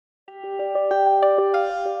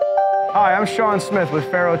Hi, I'm Sean Smith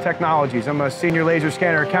with FARO Technologies. I'm a senior laser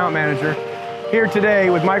scanner account manager here today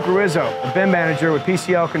with Mike Ruizzo, a BIM manager with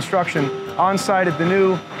PCL Construction, on site at the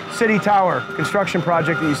new City Tower construction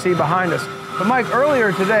project that you see behind us. But Mike,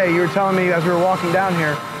 earlier today you were telling me as we were walking down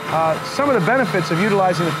here some of the benefits of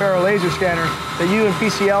utilizing the FARO laser scanner that you and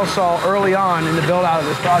PCL saw early on in the build out of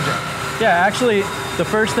this project. Yeah, actually the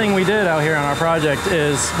first thing we did out here on our project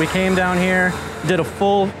is we came down here, did a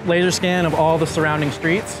full laser scan of all the surrounding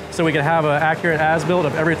streets so we could have an accurate as-built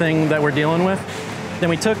of everything that we're dealing with. Then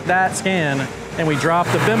we took that scan and we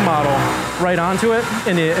dropped the BIM model right onto it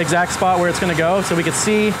in the exact spot where it's going to go so we could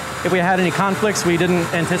see if we had any conflicts we didn't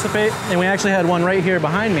anticipate. And we actually had one right here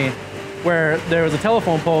behind me where there was a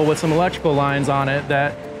telephone pole with some electrical lines on it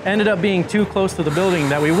that ended up being too close to the building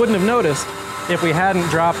that we wouldn't have noticed if we hadn't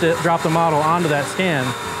dropped the model onto that scan.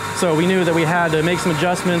 So we knew that we had to make some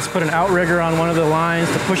adjustments, put an outrigger on one of the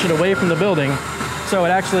lines to push it away from the building. So it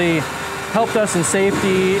actually helped us in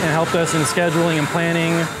safety and helped us in scheduling and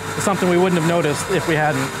planning. It's something we wouldn't have noticed if we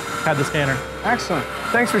hadn't had the scanner. Excellent.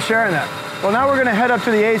 Thanks for sharing that. Well, now we're going to head up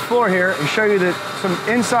to the 8th floor here and show you some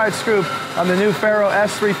inside scoop on the new FARO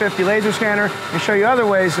S350 laser scanner and show you other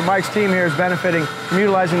ways that Mike's team here is benefiting from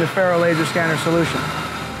utilizing the FARO laser scanner solution.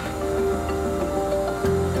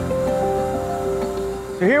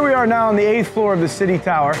 So here we are now on the 8th floor of the City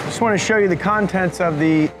Tower. Just want to show you the contents of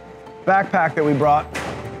the backpack that we brought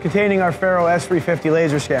containing our FARO S350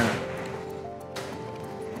 laser scanner.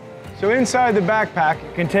 So inside the backpack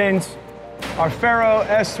it contains our FARO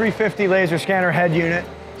S350 laser scanner head unit,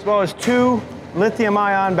 as well as 2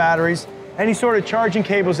 lithium-ion batteries, any sort of charging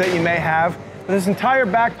cables that you may have. This entire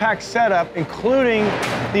backpack setup, including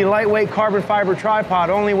the lightweight carbon fiber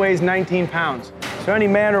tripod, only weighs 19 pounds. So any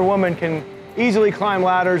man or woman can easily climb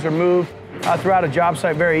ladders or move throughout a job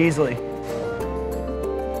site very easily.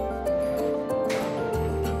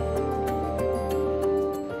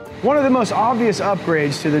 One of the most obvious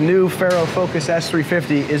upgrades to the new FARO Focus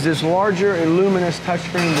S350 is this larger luminous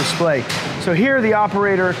touchscreen display. So here the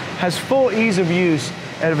operator has full ease of use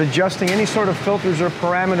of adjusting any sort of filters or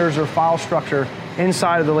parameters or file structure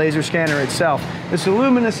inside of the laser scanner itself. This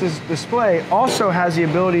luminous display also has the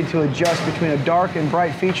ability to adjust between a dark and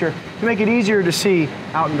bright feature to make it easier to see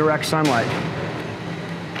out in direct sunlight.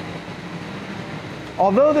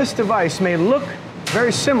 Although this device may look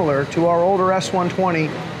very similar to our older S120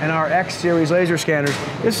 and our X series laser scanners,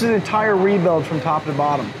 this is an entire rebuild from top to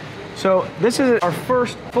bottom. So this is our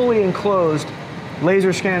first fully enclosed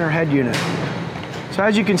laser scanner head unit. So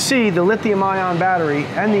as you can see, the lithium-ion battery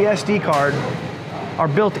and the SD card are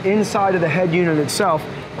built inside of the head unit itself.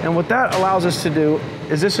 And what that allows us to do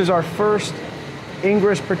is this is our first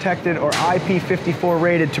ingress protected or IP54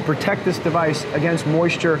 rated to protect this device against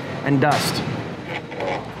moisture and dust.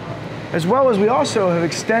 As well as we also have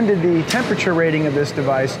extended the temperature rating of this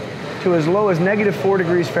device to as low as -4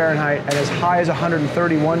 degrees Fahrenheit and as high as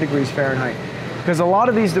 131 degrees Fahrenheit, because a lot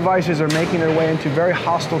of these devices are making their way into very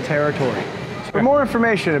hostile territory. For more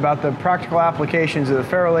information about the practical applications of the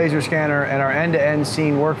FARO laser scanner and our end-to-end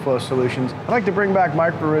scene workflow solutions, I'd like to bring back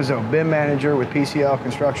Mike Ruizzo, BIM manager with PCL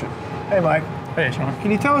Construction. Hey Mike. Hey Sean.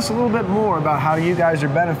 Can you tell us a little bit more about how you guys are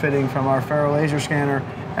benefiting from our FARO laser scanner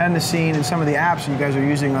and the scene and some of the apps you guys are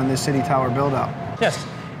using on this City Tower build-out? Yes.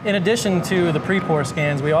 In addition to the pre-pour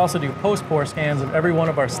scans, we also do post-pour scans of every one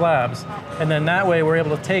of our slabs. And then that way we're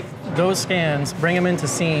able to take those scans, bring them into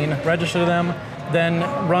scene, register them, then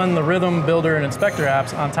run the Rhythm Builder and Inspector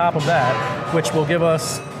apps on top of that, which will give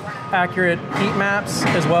us accurate heat maps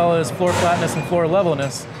as well as floor flatness and floor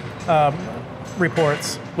levelness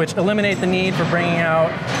reports, which eliminate the need for bringing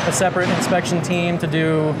out a separate inspection team to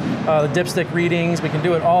do the dipstick readings. We can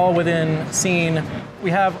do it all within scene.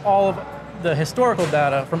 We have all of the historical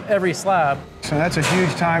data from every slab. So that's a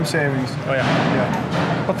huge time savings. Oh yeah.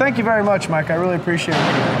 Well, thank you very much, Mike. I really appreciate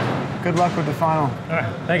it. Good luck with the final. All right,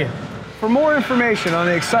 thank you. For more information on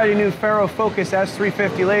the exciting new FARO Focus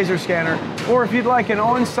S350 laser scanner, or if you'd like an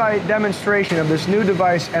on-site demonstration of this new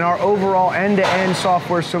device and our overall end-to-end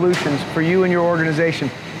software solutions for you and your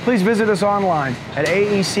organization, please visit us online at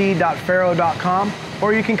aec.faro.com,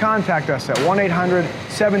 or you can contact us at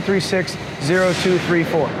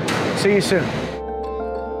 1-800-736-0234. See you soon.